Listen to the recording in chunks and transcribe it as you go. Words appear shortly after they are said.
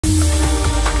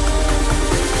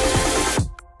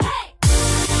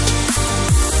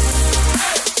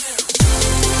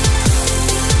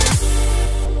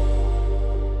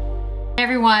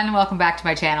everyone, welcome back to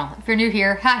my channel. If you're new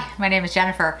here, hi, my name is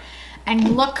Jennifer,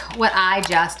 and look what I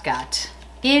just got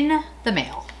in the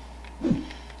mail.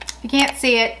 You can't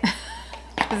see it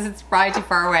because it's probably too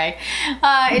far away.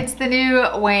 It's the new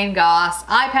Wayne Goss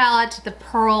eye palette, the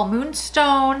Pearl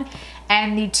Moonstone,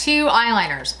 and the two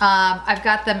eyeliners. I've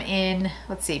got them in,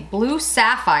 let's see, Blue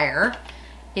Sapphire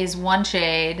is one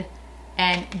shade,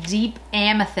 and Deep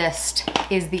Amethyst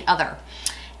is the other.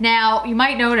 Now, you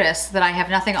might notice that I have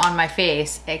nothing on my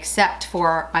face except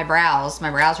for my brows.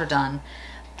 My brows are done.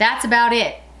 That's about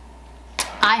it.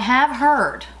 I have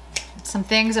heard some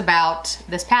things about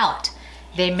this palette.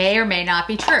 They may or may not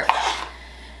be true.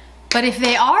 But if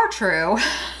they are true,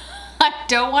 I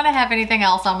don't want to have anything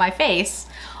else on my face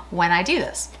when I do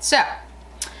this. So,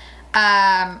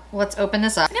 let's open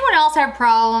this up. Anyone else have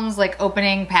problems like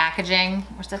opening packaging?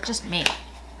 Or is that just me?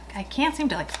 I can't seem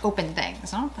to like open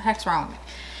things. I don't know what the heck's wrong with me.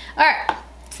 All right,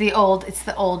 it's the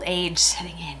old age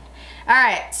setting in. All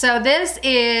right, so this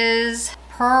is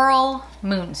Pearl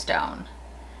Moonstone.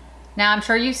 Now I'm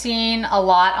sure you've seen a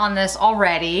lot on this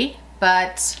already,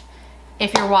 but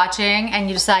if you're watching and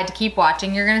you decide to keep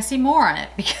watching, you're gonna see more on it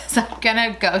because I'm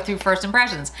gonna go through first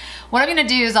impressions. What I'm gonna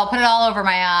do is I'll put it all over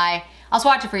my eye. I'll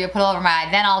swatch it for you, put it all over my eye,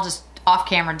 then I'll just off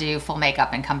camera do full makeup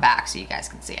and come back so you guys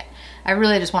can see it. I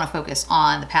really just wanna focus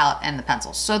on the palette and the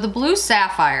pencils. So the Blue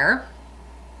Sapphire,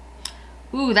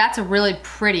 ooh, that's a really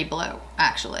pretty blue,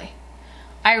 actually.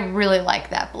 I really like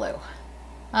that blue.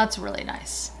 That's really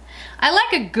nice. I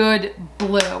like a good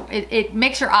blue. It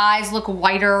makes your eyes look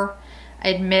whiter. I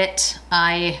admit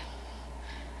I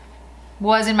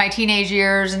was in my teenage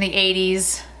years in the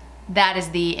 80s. That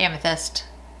is the amethyst,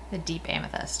 the deep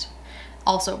amethyst.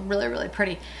 Also really, really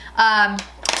pretty.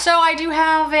 So I do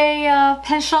have a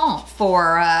penchant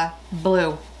for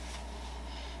blue.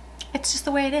 It's just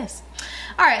the way it is.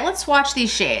 All right, let's swatch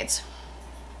these shades.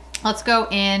 Let's go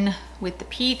in with the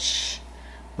peach,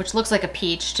 which looks like a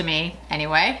peach to me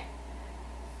anyway.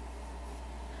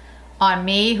 On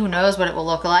me, who knows what it will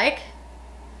look like.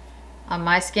 On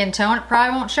my skin tone, it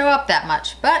probably won't show up that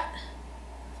much, but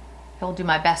I'll do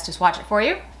my best to swatch it for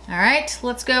you. All right,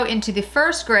 let's go into the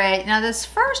first gray. Now this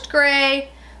first gray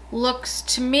looks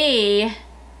to me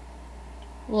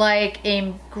like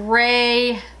a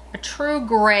true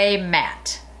gray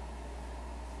matte.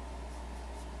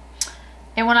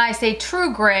 And when I say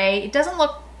true gray, it doesn't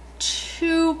look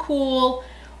too cool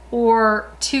or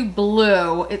too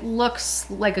blue. It looks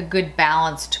like a good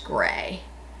balanced gray.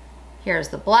 Here's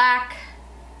the black.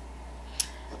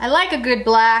 I like a good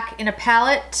black in a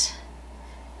palette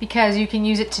because you can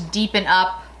use it to deepen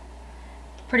up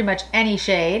pretty much any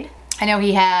shade. I know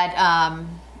he had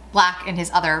black in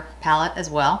his other palette as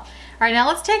well. All right, now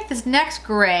let's take this next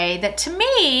gray that to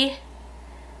me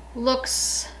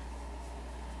looks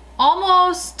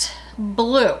almost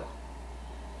blue,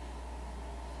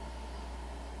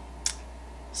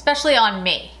 especially on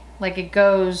me. Like it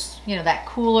goes, you know, that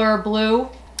cooler blue.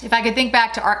 If I could think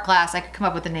back to art class, I could come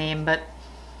up with a name, but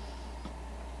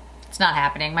it's not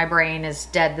happening. My brain is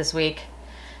dead this week.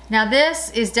 Now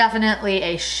this is definitely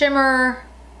a shimmer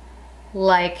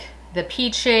like the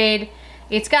peach shade.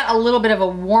 It's got a little bit of a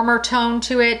warmer tone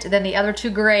to it than the other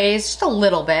two grays, just a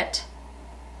little bit.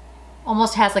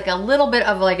 Almost has like a little bit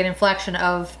of like an inflection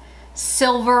of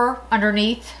silver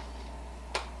underneath.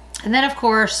 And then of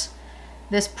course,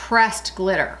 this pressed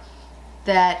glitter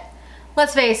that,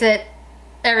 let's face it,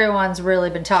 everyone's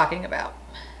really been talking about.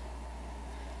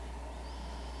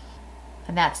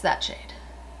 And that's that shade.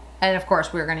 And of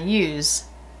course, we're gonna use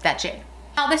that shade.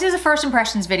 Now this is a first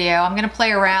impressions video. I'm gonna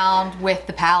play around with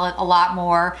the palette a lot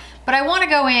more, but I wanna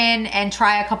go in and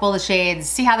try a couple of the shades,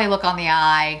 see how they look on the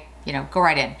eye, you know, go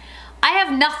right in. I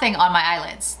have nothing on my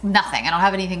eyelids, nothing. I don't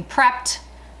have anything prepped,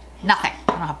 nothing.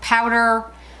 I don't have powder.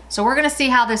 So we're gonna see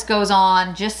how this goes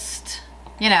on just,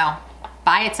 you know,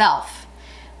 by itself,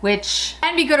 which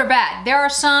can be good or bad. There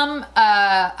are some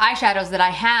eyeshadows that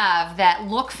I have that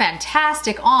look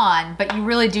fantastic on, but you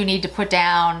really do need to put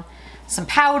down some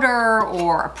powder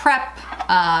or a prep,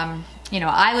 you know,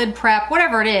 eyelid prep,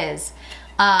 whatever it is,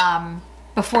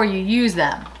 before you use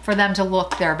them for them to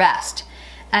look their best.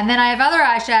 And then I have other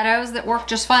eyeshadows that work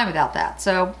just fine without that.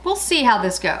 So we'll see how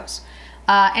this goes.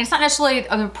 And it's not necessarily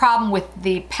a problem with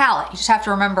the palette. You just have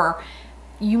to remember,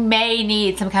 you may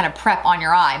need some kind of prep on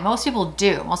your eye. Most people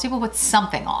do. Most people put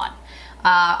something on.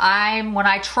 When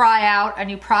I try out a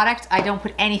new product, I don't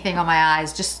put anything on my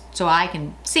eyes just so I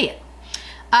can see it.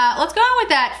 Let's go on with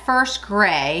that first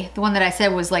gray, the one that I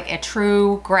said was like a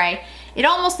true gray. It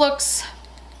almost looks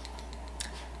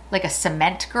like a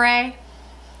cement gray.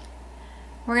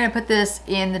 We're gonna put this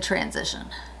in the transition.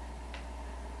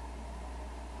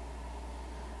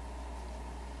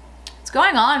 it's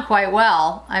going on quite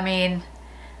well. I mean,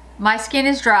 my skin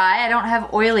is dry. I don't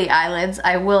have oily eyelids,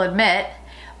 I will admit,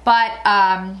 but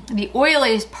the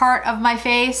oiliest part of my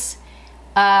face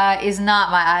is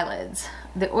not my eyelids.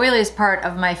 The oiliest part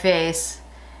of my face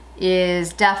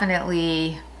is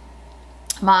definitely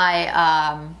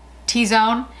my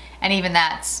T-zone, and even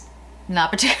that's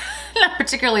not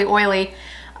particularly oily.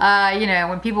 You know,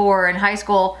 when people were in high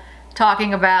school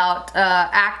talking about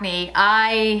acne,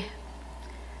 I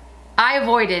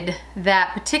avoided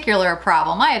that particular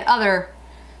problem. I had other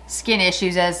skin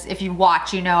issues, as if you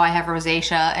watch, you know I have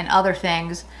rosacea and other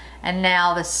things, and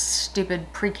now this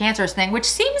stupid precancerous thing, which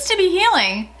seems to be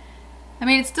healing. I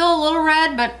mean, it's still a little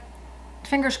red, but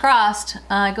fingers crossed,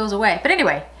 it goes away. But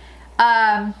anyway,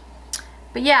 but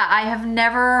yeah, I have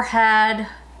never had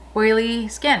oily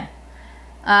skin.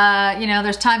 You know,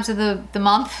 there's times of the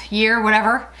month, year,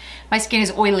 whatever, my skin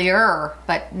is oilier,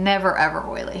 but never ever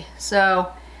oily.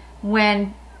 So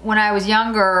when I was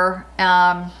younger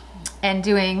and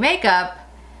doing makeup,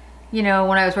 you know,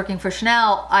 when I was working for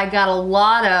Chanel, I got a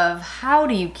lot of, how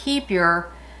do you keep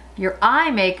your eye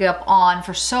makeup on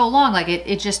for so long? Like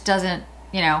it just doesn't,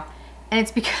 you know, and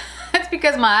it's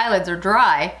because my eyelids are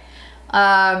dry.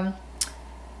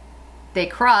 They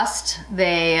crust,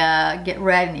 they get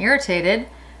red and irritated,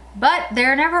 but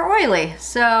they're never oily.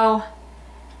 So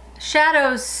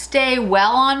shadows stay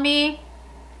well on me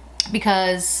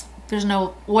because there's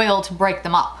no oil to break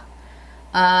them up.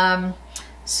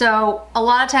 So a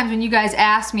lot of times when you guys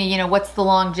ask me, you know, what's the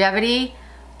longevity,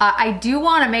 I do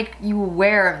want to make you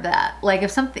aware of that. Like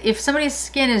if somebody's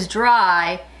skin is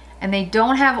dry and they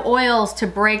don't have oils to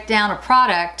break down a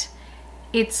product,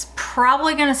 it's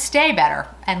probably going to stay better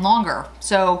and longer.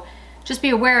 So just be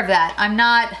aware of that. I'm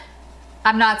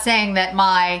not saying that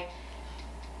my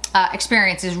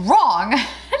experience is wrong.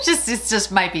 It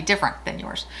just might be different than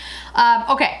yours.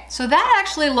 Okay, so that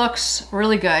actually looks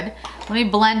really good. Let me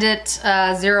blend it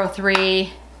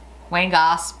 03 Wayne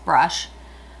Goss brush.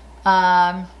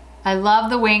 I love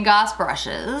the Wayne Goss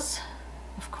brushes,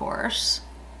 of course.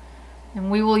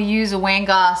 And we will use a Wayne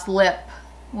Goss lip.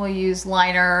 We'll use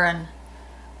liner and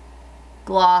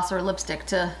gloss or lipstick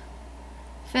to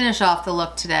finish off the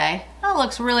look today. That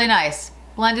looks really nice.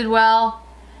 Blended well.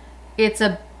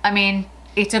 I mean,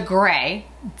 it's a gray.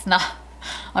 It's not,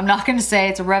 I'm not going to say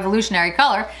it's a revolutionary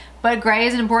color, but gray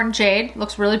is an important shade.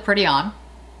 Looks really pretty on.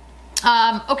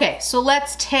 Okay, so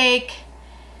let's take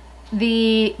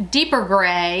the deeper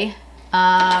gray.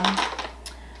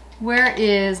 Where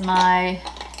is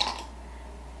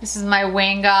this is my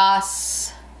Wayne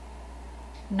Goss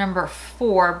number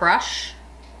 4 brush.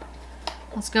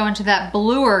 Let's go into that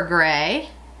bluer gray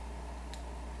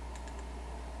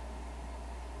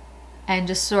and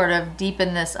just sort of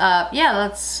deepen this up. Yeah,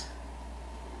 that's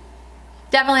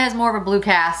definitely has more of a blue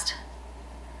cast.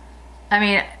 I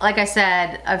mean, like I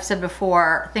said, I've said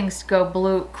before, things go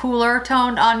blue, cooler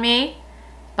toned on me,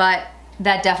 but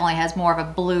that definitely has more of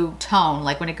a blue tone,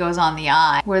 like when it goes on the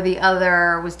eye, where the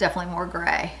other was definitely more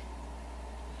gray.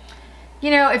 You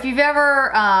know, if you've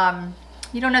ever,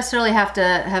 you don't necessarily have to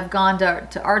have gone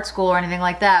to art school or anything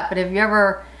like that, but have you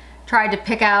ever tried to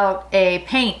pick out a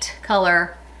paint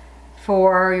color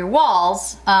for your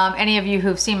walls? Any of you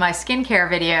who've seen my skincare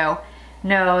video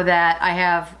know that I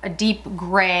have a deep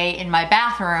gray in my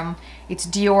bathroom. It's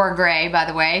Dior gray, by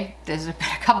the way. There's a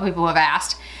couple people who have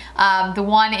asked. The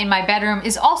one in my bedroom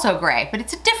is also gray, but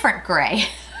it's a different gray.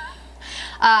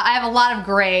 I have a lot of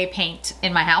gray paint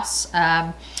in my house,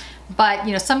 but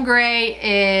you know, some gray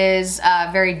is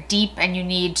very deep and you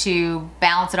need to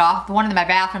balance it off. The one in my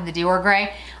bathroom, the Dior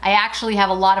gray, I actually have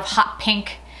a lot of hot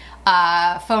pink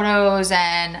photos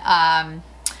and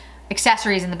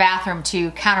accessories in the bathroom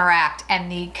to counteract,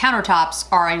 and the countertops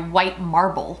are a white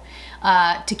marble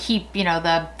to keep, you know,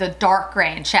 the dark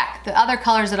gray in check. The other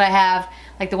colors that I have,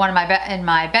 like the one in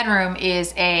my bedroom,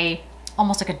 is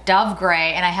almost like a dove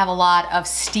gray, and I have a lot of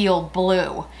steel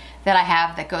blue that I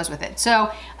have that goes with it.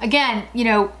 So again, you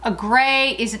know, a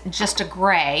gray isn't just a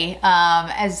gray.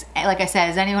 Like I said,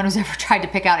 as anyone who's ever tried to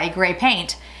pick out a gray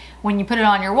paint, when you put it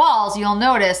on your walls, you'll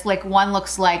notice like one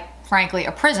looks like, frankly,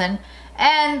 a prison,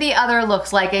 and the other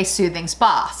looks like a soothing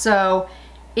spa. So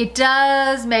it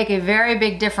does make a very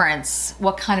big difference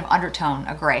what kind of undertone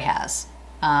a gray has.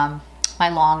 My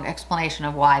long explanation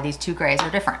of why these two grays are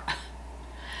different.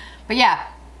 But yeah,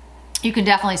 you can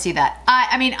definitely see that.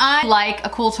 I mean, I like a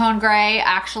cool tone gray,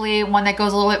 actually, one that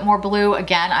goes a little bit more blue.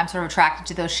 Again, I'm sort of attracted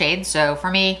to those shades, so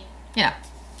for me, you know,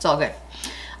 it's all good.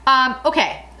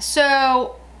 Okay,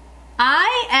 so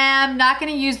I am not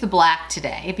gonna use the black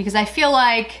today because I feel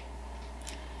like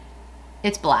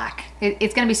It's black.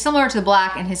 It's gonna be similar to the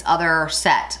black in his other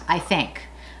set, I think,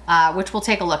 which we'll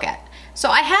take a look at. So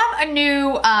I have a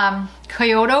new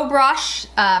Kyoto brush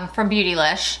from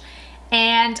Beautylish,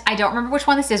 and I don't remember which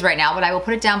one this is right now, but I will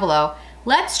put it down below.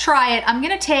 Let's try it. I'm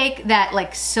gonna take that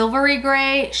like silvery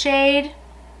gray shade.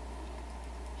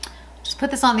 Just put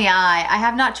this on the eye. I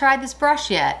have not tried this brush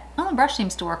yet. Oh, the brush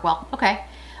seems to work well. Okay.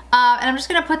 And I'm just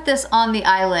gonna put this on the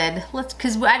eyelid.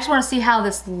 Cause I just wanna see how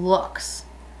this looks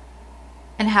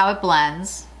and how it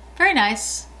blends. Very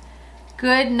nice.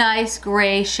 Good, nice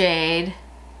gray shade.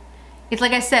 It's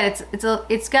like I said,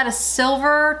 it's got a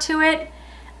silver to it,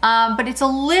 but it's a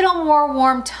little more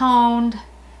warm toned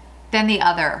than the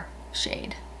other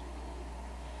shade.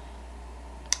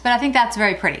 But I think that's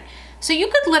very pretty. So you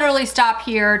could literally stop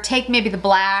here, take maybe the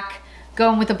black,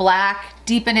 go in with the black,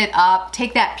 deepen it up,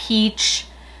 take that peach,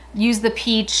 use the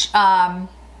peach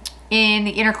in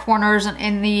the inner corners and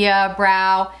in the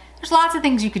brow. There's lots of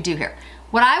things you could do here.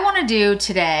 What I wanna do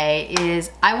today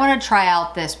is I wanna try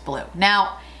out this blue.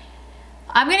 Now,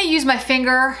 I'm gonna use my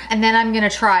finger and then I'm gonna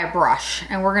try a brush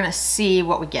and we're gonna see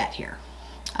what we get here.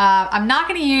 I'm not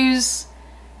gonna use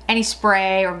any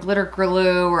spray or glitter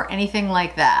glue or anything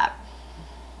like that.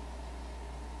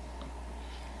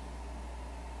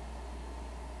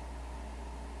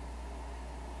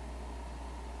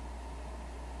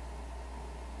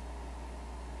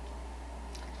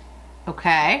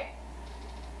 Okay.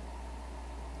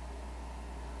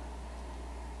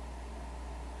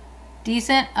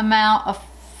 Decent amount of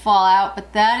fallout,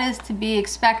 but that is to be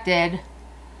expected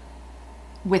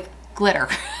with glitter.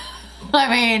 I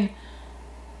mean,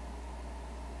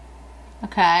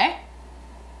 okay.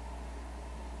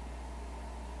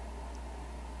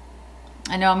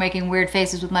 I know I'm making weird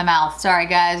faces with my mouth. Sorry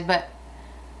guys, but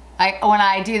when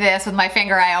I do this with my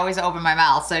finger, I always open my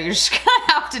mouth, so you're just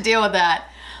gonna have to deal with that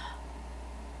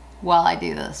while I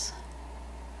do this.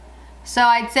 So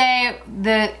I'd say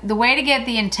the way to get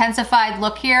the intensified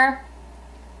look here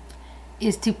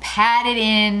is to pat it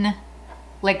in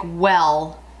like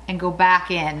well and go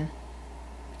back in,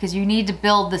 because you need to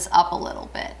build this up a little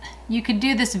bit. You could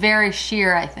do this very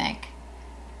sheer, I think,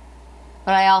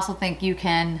 but I also think you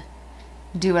can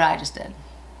do what I just did.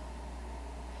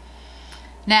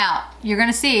 Now, you're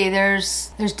gonna see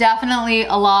there's definitely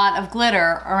a lot of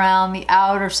glitter around the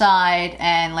outer side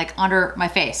and like under my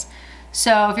face.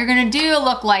 So if you're gonna do a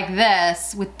look like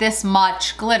this with this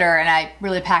much glitter, and I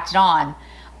really packed it on,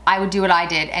 I would do what I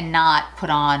did and not put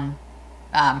on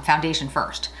foundation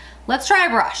first. Let's try a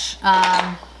brush.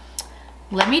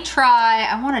 Let me try,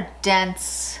 I want a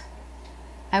dense,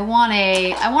 I want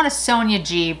a Sonia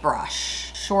G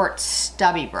brush, short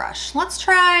stubby brush. Let's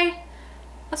try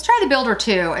the Builder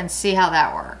 2 and see how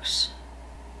that works.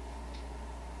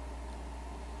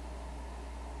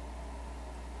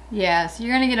 Yeah, so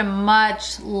you're gonna get a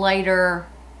much lighter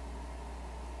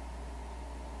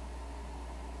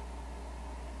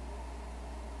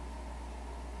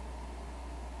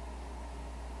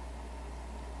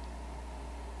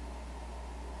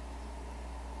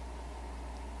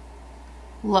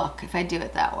look if I do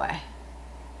it that way.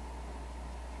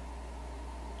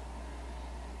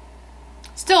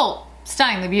 Still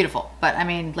stunningly beautiful, but I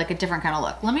mean like a different kind of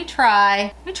look. Let me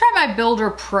try my Builder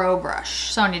Pro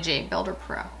brush, Sonia G Builder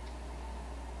Pro.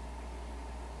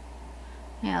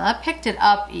 Yeah, that picked it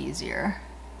up easier.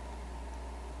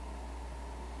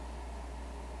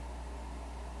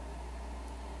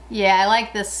 Yeah, I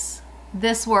like this.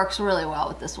 This works really well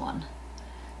with this one.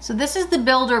 So this is the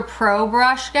Builder Pro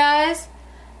brush, guys,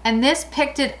 and this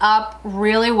picked it up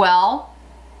really well.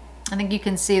 I think you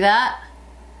can see that.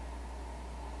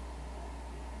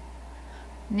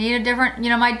 Need a different, you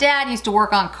know, my dad used to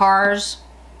work on cars.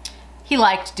 He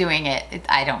liked doing it.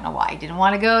 I don't know why. He didn't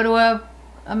want to go to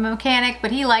a mechanic,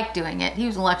 but he liked doing it. He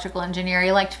was an electrical engineer.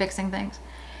 He liked fixing things.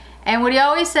 And what he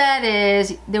always said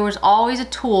is there was always a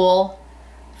tool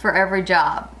for every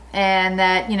job. And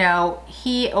that, you know,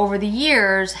 he, over the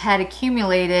years, had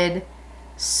accumulated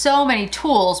so many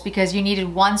tools because you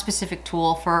needed one specific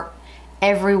tool for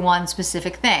every one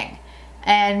specific thing.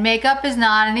 And makeup is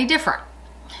not any different.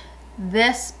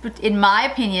 This, in my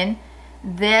opinion,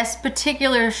 this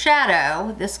particular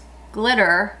shadow, this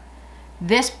glitter,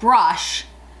 this brush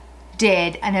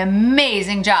did an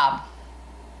amazing job.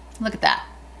 Look at that.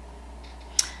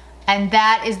 And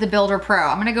that is the Builder Pro.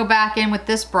 I'm gonna go back in with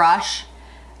this brush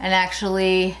and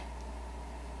actually,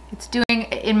 it's doing,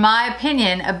 in my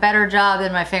opinion, a better job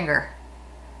than my finger.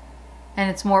 And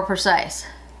it's more precise.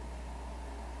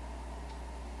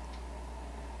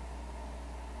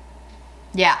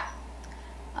 Yeah.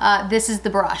 This is the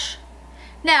brush.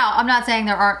 Now, I'm not saying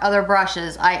there aren't other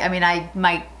brushes.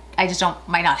 I I just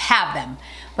might not have them.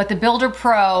 But the Builder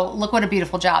Pro, look what a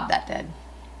beautiful job that did.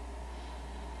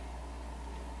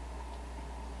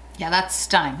 Yeah, that's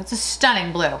stunning. That's a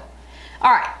stunning blue.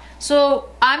 All right, so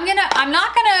I'm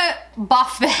not gonna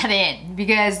buff that in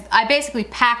because I basically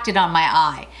packed it on my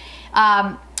eye.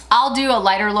 I'll do a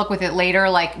lighter look with it later,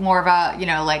 like more of a, you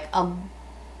know, like a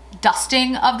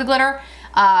dusting of the glitter.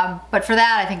 But for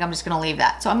that, I think I'm just gonna leave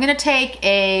that. So I'm gonna take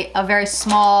a very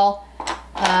small,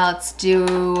 let's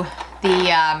do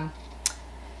the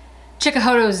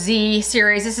Chikuhodo Z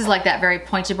series. This is like that very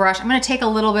pointed brush. I'm gonna take a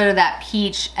little bit of that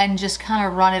peach and just kind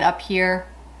of run it up here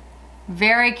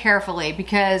very carefully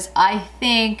because I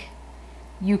think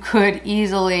you could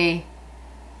easily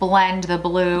blend the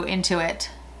blue into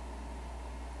it.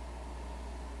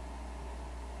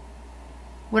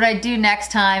 What I do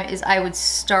next time is I would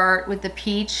start with the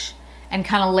peach and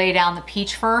kind of lay down the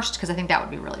peach first because I think that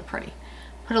would be really pretty.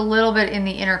 Put a little bit in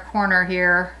the inner corner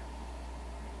here.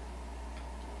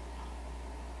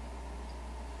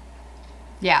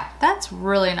 Yeah, that's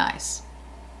really nice.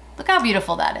 Look how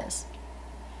beautiful that is.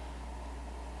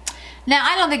 Now,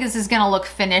 I don't think this is gonna look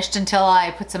finished until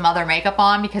I put some other makeup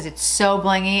on because it's so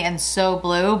blingy and so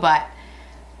blue, but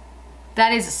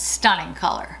that is a stunning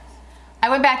color. I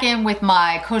went back in with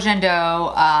my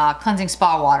Kojendo cleansing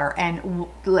spa water and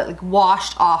like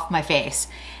washed off my face.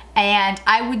 And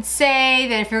I would say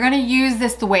that if you're gonna use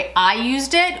this the way I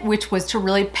used it, which was to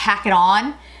really pack it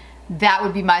on, that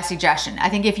would be my suggestion. I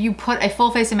think if you put a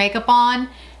full face of makeup on,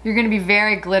 you're gonna be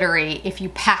very glittery if you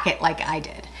pack it like I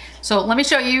did. So let me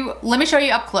show you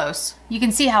up close. You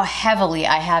can see how heavily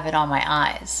I have it on my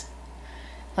eyes.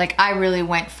 Like I really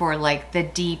went for like the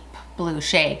deep blue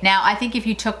shade. Now I think if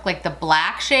you took like the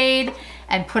black shade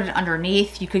and put it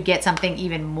underneath, you could get something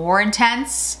even more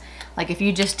intense. Like if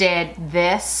you just did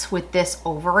this with this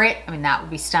over it, I mean, that would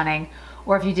be stunning.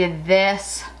 Or if you did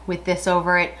this with this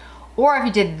over it, or if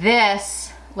you did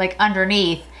this like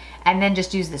underneath and then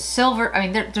just use the silver. I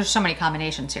mean, there's so many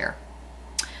combinations here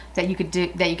that you could do,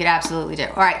 that you could absolutely do.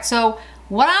 All right, so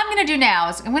what I'm gonna do now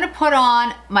is I'm gonna put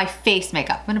on my face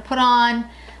makeup. I'm gonna put on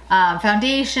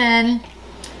foundation,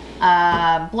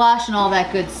 blush and all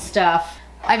that good stuff.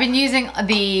 I've been using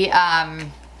the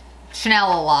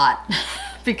Chanel a lot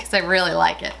because I really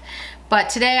like it. But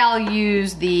today I'll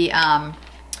use the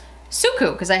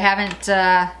Suqqu because I haven't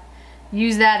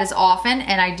used that as often,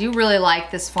 and I do really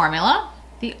like this formula.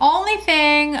 The only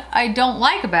thing I don't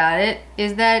like about it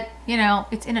is that, you know,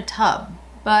 it's in a tub,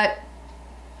 but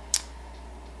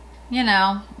you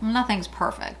know, nothing's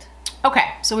perfect. Okay,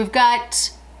 so we've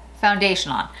got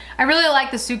foundation on. I really like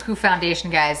the Suqqu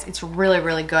foundation, guys. It's really,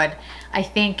 really good. I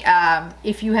think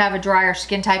if you have a drier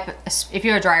skin type,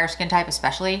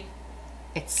 especially,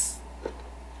 it's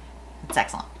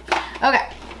excellent.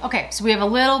 Okay, so we have a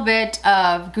little bit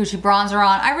of Gucci bronzer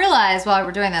on. I realized while we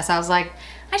were doing this, I was like,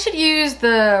 I should use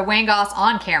the Wayne Goss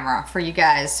on camera for you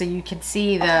guys so you can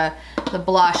see the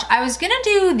blush. I was gonna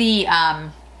do the,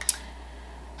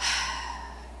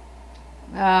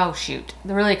 oh shoot,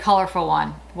 the really colorful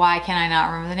one. Why can I not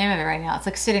remember the name of it right now? It's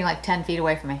like sitting like 10 feet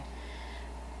away from me.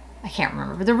 I can't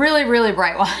remember, but the really, really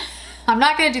bright one. I'm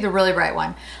not gonna do the really bright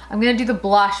one. I'm gonna do the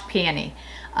blush Peony.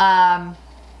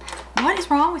 What is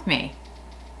wrong with me?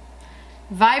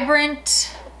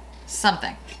 Vibrant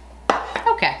something.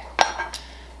 Okay.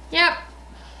 Yep.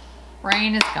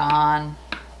 Brain is gone.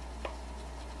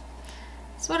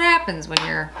 That's what happens when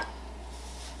you're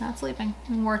not sleeping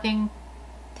and working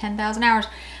 10,000 hours.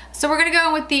 So we're gonna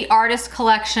go with the Artist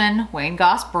Collection Wayne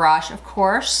Goss brush, of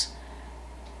course.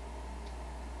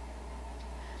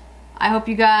 I hope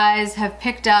you guys have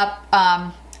picked up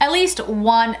at least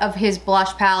one of his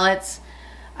blush palettes.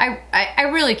 I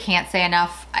really can't say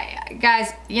enough.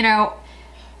 Guys, you know,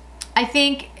 I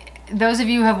think those of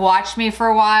you who have watched me for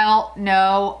a while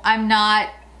know I'm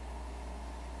not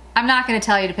gonna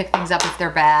tell you to pick things up if they're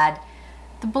bad.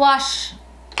 The blush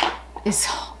is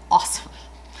awesome.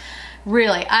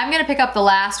 Really, I'm gonna pick up the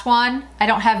last one. I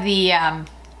don't have the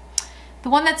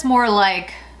one that's more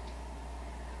like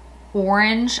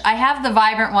orange. I have the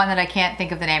vibrant one that I can't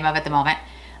think of the name of at the moment.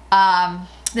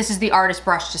 This is the artist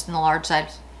brush, just in the large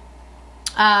size.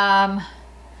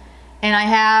 And I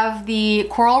have the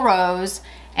Coral Rose,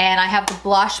 and I have the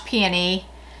blush Peony.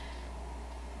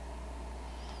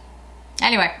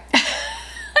 Anyway,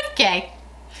 okay.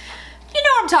 You know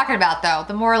what I'm talking about though,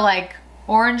 the more like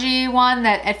orangey one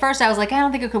that at first I was like, I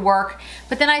don't think it could work.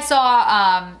 But then I saw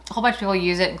a whole bunch of people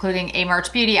use it, including A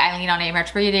Merch Beauty. I leaned on A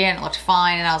Merch Beauty and it looked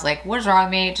fine. And I was like, what is wrong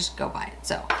with me? Just go buy it.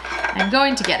 So I'm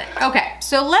going to get it. Okay,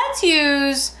 so let's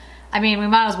use, I mean, we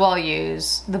might as well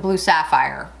use the blue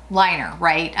sapphire liner,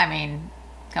 right? I mean,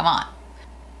 come on.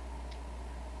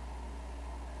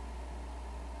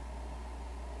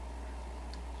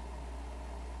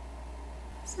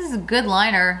 This is a good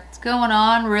liner. It's going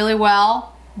on really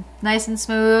well. Nice and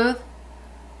smooth.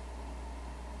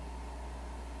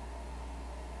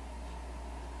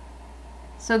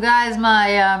 So guys,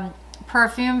 my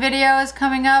perfume video is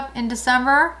coming up in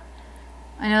December.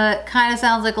 I know that kind of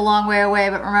sounds like a long way away,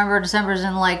 but remember December's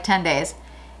in like 10 days.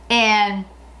 And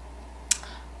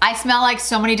I smell like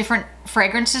so many different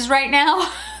fragrances right now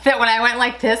that when I went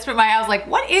like this with I was like,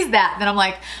 what is that? Then I'm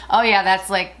like, oh yeah, that's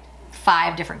like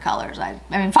 5 different colors. I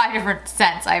mean 5 different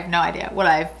scents. I have no idea what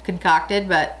I've concocted,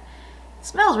 but it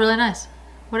smells really nice.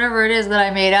 Whatever it is that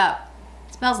I made up,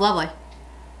 it smells lovely.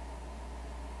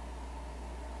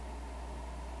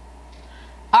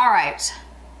 All right.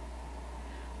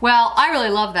 Well, I really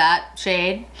love that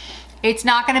shade. It's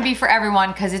not gonna be for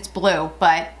everyone because it's blue,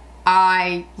 but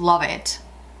I love it.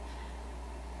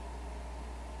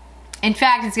 In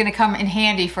fact, it's gonna come in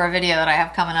handy for a video that I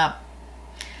have coming up.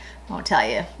 I won't tell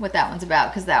you what that one's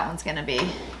about because that one's gonna be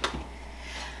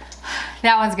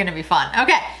fun.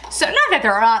 Okay, so not that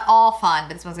they're not all fun,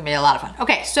 but this one's gonna be a lot of fun.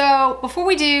 Okay, so before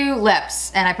we do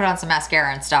lips, and I put on some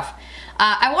mascara and stuff,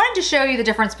 I wanted to show you the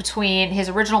difference between his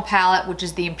original palette, which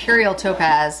is the Imperial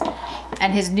Topaz,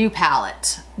 and his new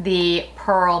palette, the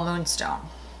Pearl Moonstone.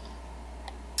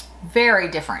 Very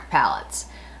different palettes.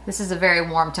 This is a very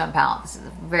warm tone palette. This is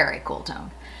a very cool tone.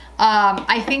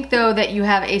 I think though that you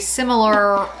have a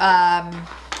similar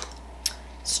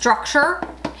structure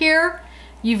here.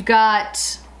 You've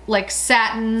got like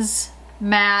satins,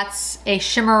 mattes, a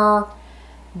shimmer,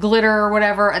 glitter,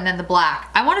 whatever, and then the black.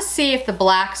 I want to see if the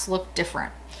blacks look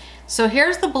different. So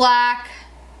here's the black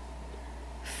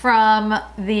from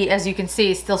the, as you can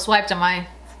see, still swiped on my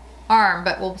arm,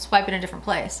 but we'll swipe it in a different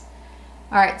place.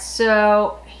 All right,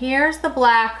 so here's the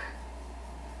black.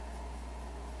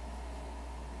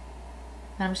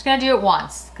 And I'm just gonna do it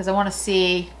once because I want to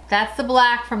see, that's the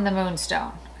black from the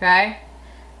Moonstone, okay?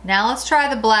 Now let's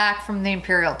try the black from the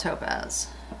Imperial Topaz.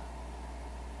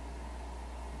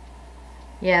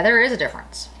 Yeah, there is a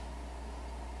difference.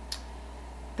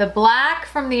 The black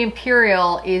from the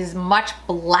Imperial is much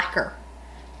blacker.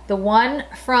 The one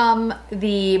from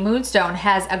the Moonstone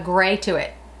has a gray to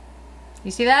it.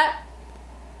 You see that?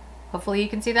 Hopefully you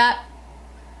can see that.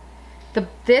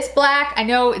 This black, I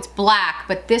know it's black,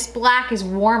 but this black is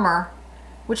warmer,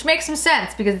 which makes some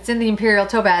sense because it's in the Imperial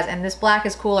Topaz and this black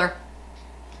is cooler.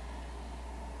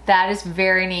 That is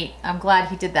very neat. I'm glad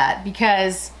he did that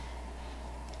because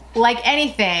like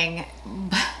anything,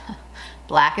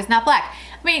 black is not black.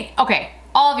 I mean, okay,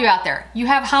 all of you out there, you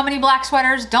have how many black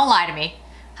sweaters? Don't lie to me.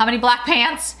 How many black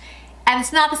pants? And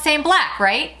it's not the same black,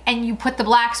 right? And you put the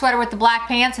black sweater with the black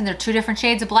pants and they're 2 different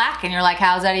shades of black and you're like,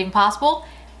 how is that even possible?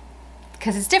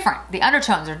 Because it's different. The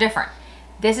undertones are different.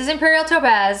 This is Imperial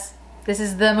Topaz. This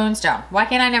is the Moonstone. Why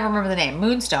can't I never remember the name?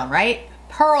 Moonstone, right?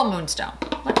 Pearl Moonstone.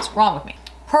 What's wrong with me?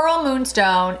 Pearl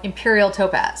Moonstone, Imperial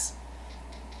Topaz.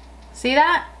 See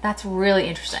that? That's really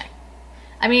interesting.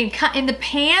 I mean, in the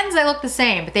pans, they look the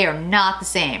same, but they are not the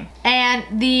same.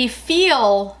 And the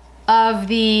feel of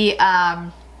the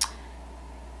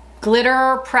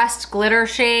pressed glitter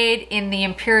shade in the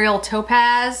Imperial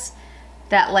Topaz,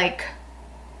 that like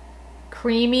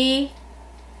creamy,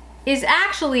 is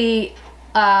actually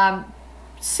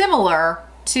similar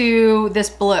to this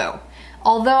blue.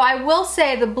 Although I will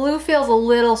say the blue feels a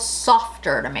little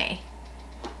softer to me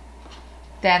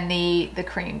than the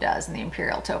cream does in the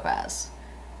Imperial Topaz.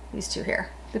 These two here.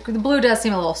 The blue does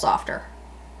seem a little softer.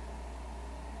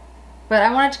 But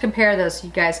I wanted to compare those so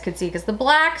you guys could see, because the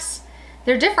blacks,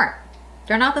 they're different.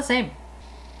 They're not the same.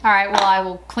 All right, well, I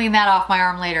will clean that off my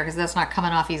arm later because that's not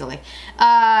coming off easily.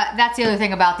 That's the other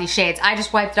thing about these shades. I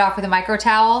just wiped it off with a micro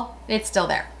towel. It's still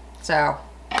there. So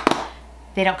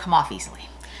they don't come off easily.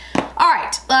 All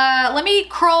right, let me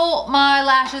curl my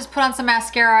lashes, put on some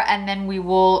mascara, and then we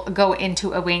will go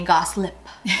into a Wayne Goss lip.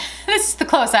 This is the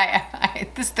closest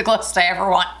this is the closest I ever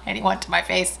want anyone to my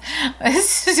face.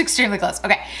 This is extremely close.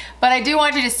 Okay, but I do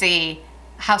want you to see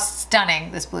how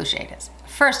stunning this blue shade is.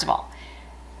 First of all,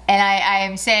 and I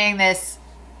am saying this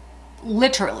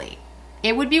literally,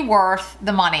 it would be worth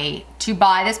the money to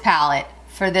buy this palette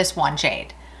for this one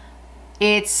shade.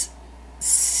 It's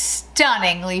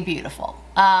stunningly beautiful.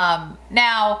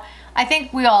 Now, I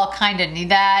think we all kind of knew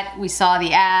that. We saw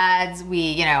the ads,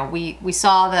 we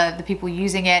saw the people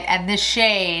using it, and this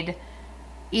shade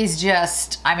is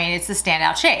just, I mean, it's the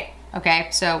standout shade, okay?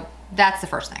 So that's the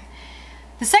first thing.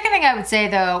 The second thing I would say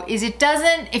though, is it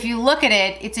doesn't, if you look at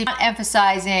it, it's not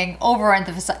emphasizing,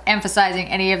 over-emphasizing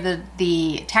any of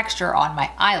the texture on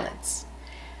my eyelids.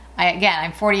 Again,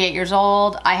 I'm 48 years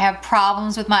old. I have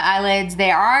problems with my eyelids.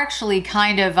 They are actually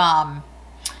kind of,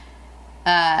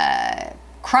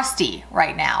 crusty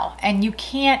right now, and you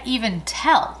can't even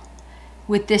tell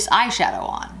with this eyeshadow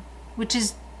on, which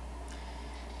is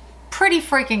pretty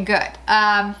freaking good.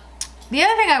 The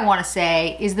other thing I want to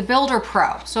say is the Builder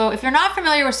Pro. So if you're not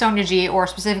familiar with Sonia G, or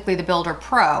specifically the Builder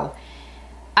Pro,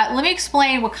 let me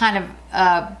explain what kind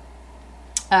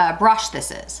of brush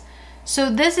this is. So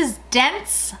this is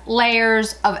dense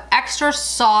layers of extra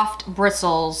soft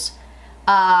bristles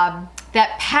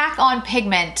that pack on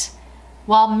pigment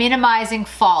while minimizing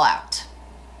fallout.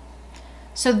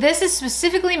 So this is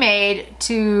specifically made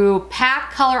to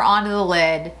pack color onto the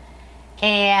lid,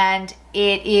 and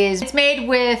it's made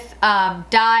with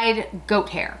dyed goat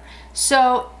hair.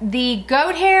 So the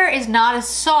goat hair is not as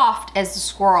soft as the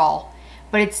squirrel,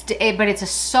 but it's a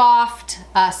soft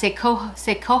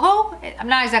Suqqu. I'm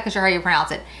not exactly sure how you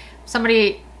pronounce it.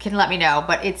 Somebody can let me know,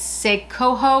 but it's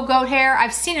Suqqu goat hair.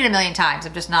 I've seen it a million times.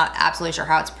 I'm just not absolutely sure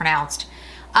how it's pronounced.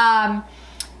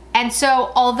 And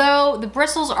so although the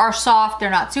bristles are soft, they're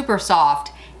not super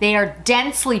soft, they are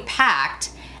densely packed,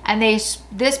 and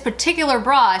this particular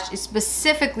brush is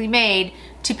specifically made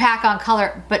to pack on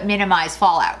color but minimize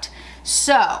fallout.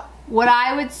 So what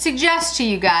I would suggest to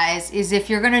you guys is, if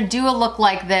you're gonna do a look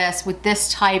like this with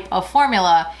this type of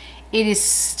formula, it is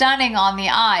stunning on the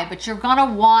eye, but you're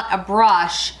gonna want a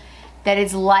brush that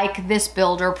is like this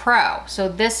Builder Pro. So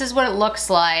this is what it looks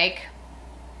like.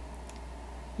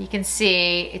 You can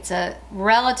see it's a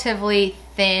relatively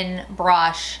thin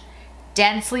brush,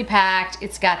 densely packed.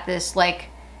 It's got this like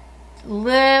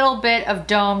little bit of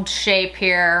domed shape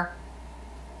here.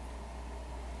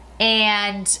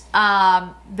 And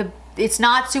it's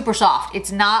not super soft.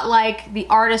 It's not like the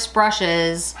artist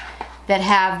brushes that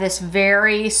have this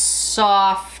very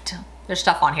soft, there's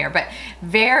stuff on here, but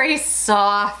very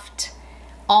soft,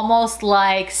 almost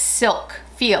like silk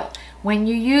feel. When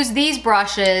you use these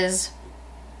brushes,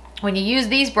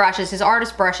 his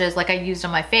artist brushes, like I used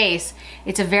on my face,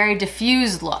 it's a very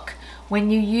diffused look.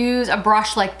 When you use a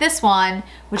brush like this one,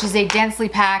 which is a densely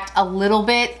packed, a little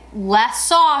bit less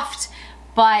soft,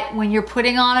 but when you're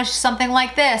putting on something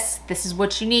like this, this is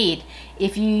what you need.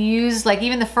 If you use, like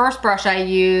even the first brush I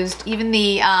used, even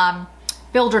the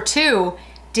Builder 2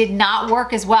 did not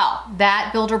work as well.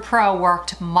 That Builder Pro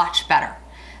worked much better.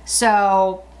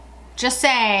 So just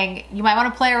saying, you might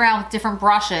want to play around with different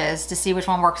brushes to see which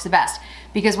one works the best.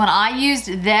 Because when I used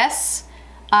this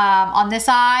on this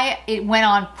eye, it went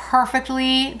on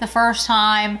perfectly the first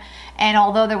time. And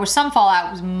although there was some fallout,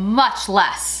 it was much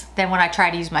less than when I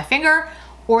tried to use my finger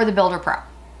or the Builder Pro.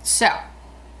 So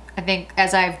I think,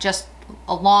 as I've just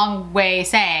a long way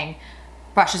saying,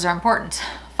 brushes are important.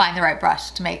 Find the right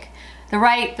brush to make the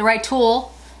right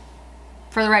tool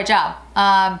for the right job.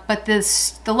 But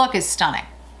the look is stunning.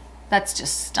 That's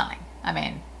just stunning. I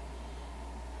mean,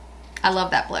 I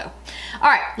love that blue. All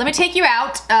right, let me take you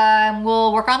out.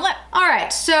 We'll work on lip. All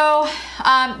right, so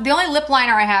the only lip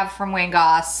liner I have from Wayne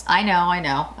Goss, I know,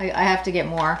 I have to get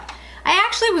more. I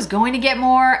actually was going to get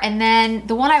more, and then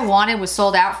the one I wanted was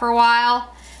sold out for a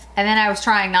while, and then I was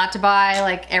trying not to buy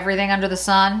like everything under the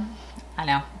sun. I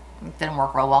know, it didn't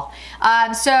work real well.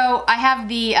 So I have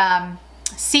the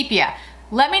Sepia.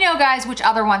 Let me know, guys, which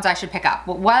other ones I should pick up.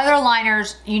 What other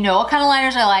liners, you know what kind of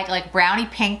liners I like brownie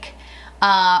pink.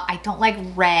 I don't like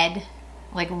red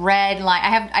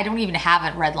line. I don't even have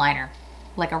a red liner,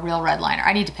 like a real red liner.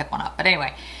 I need to pick one up, but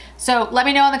anyway. So let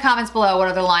me know in the comments below what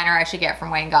other liner I should get from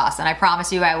Wayne Goss, and I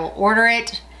promise you I will order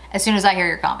it as soon as I hear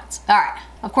your comments. All right,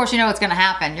 of course you know what's gonna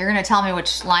happen. You're gonna tell me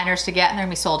which liners to get, and they're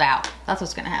gonna be sold out. That's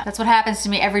what's gonna happen. That's what happens to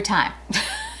me every time.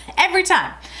 Every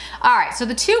time. All right, so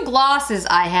the two glosses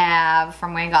I have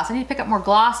from Wayne Goss, I need to pick up more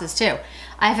glosses too.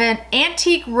 I have an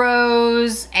Antique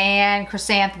Rose and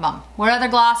Chrysanthemum. What other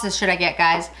glosses should I get,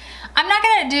 guys? I'm not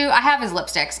gonna do, I have his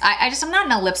lipsticks. I'm not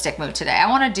in a lipstick mood today. I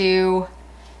wanna do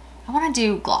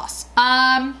gloss.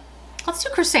 Let's do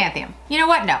Chrysanthemum. You know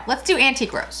what? No, let's do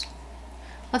Antique Rose.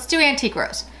 Let's do Antique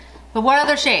Rose. But what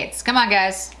other shades? Come on,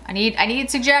 guys. I need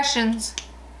suggestions.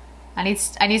 I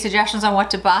need suggestions on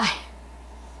what to buy.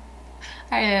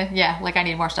 Yeah, like I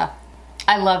need more stuff.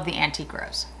 I love the Antique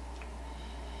Rose.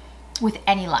 With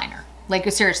any liner. Like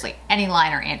seriously, any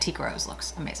liner Antique Rose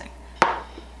looks amazing.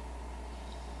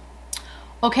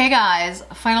 Okay guys,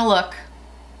 final look.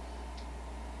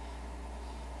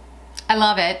 I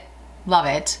love it, love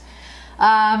it.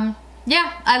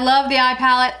 Yeah, I love the eye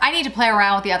palette. I need to play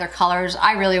around with the other colors.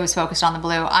 I really was focused on the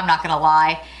blue, I'm not gonna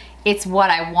lie. It's what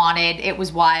I wanted, it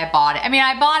was why I bought it. I mean,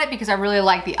 I bought it because I really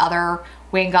like the other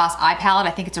Wayne Goss eye palette.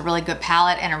 I think it's a really good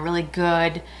palette and a really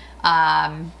good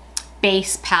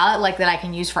base palette like that I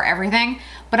can use for everything.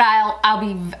 But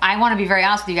I want to be very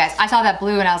honest with you guys. I saw that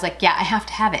blue and I was like, yeah, I have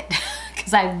to have it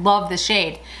because I love the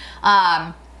shade.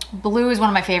 Blue is one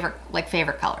of my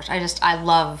favorite colors. I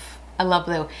love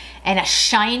blue. And a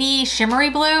shiny, shimmery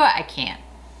blue, I can't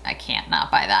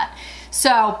not buy that.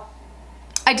 So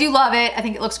I do love it. I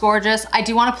think it looks gorgeous. I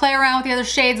do want to play around with the other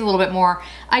shades a little bit more.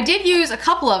 I did use a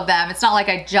couple of them. It's not like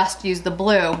I just used the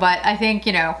blue, but I think,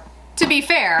 you know, to be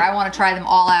fair, I want to try them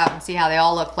all out and see how they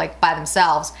all look like by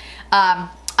themselves. I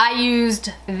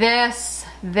used this.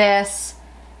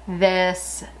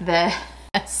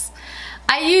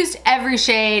 I used every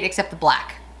shade except the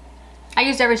black. I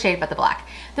used every shade but the black.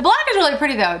 The black is really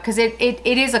pretty though, because it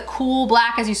is a cool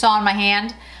black, as you saw in my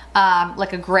hand,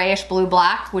 like a grayish blue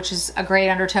black, which is a great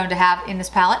undertone to have in this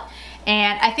palette.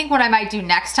 And I think what I might do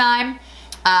next time,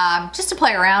 just to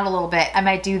play around a little bit, I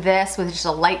might do this with just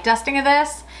a light dusting of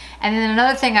this. And then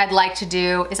another thing I'd like to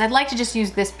do is I'd like to just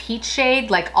use this peach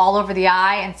shade like all over the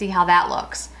eye and see how that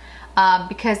looks.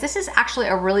 Because this is actually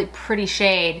a really pretty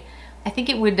shade. I think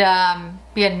it would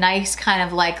be a nice kind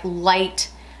of like light,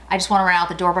 I just want to run out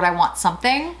the door, but I want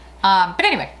something. But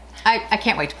anyway, I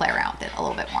can't wait to play around with it a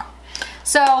little bit more.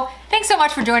 So thanks so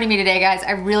much for joining me today, guys.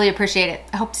 I really appreciate it.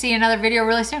 I hope to see you in another video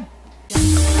really soon.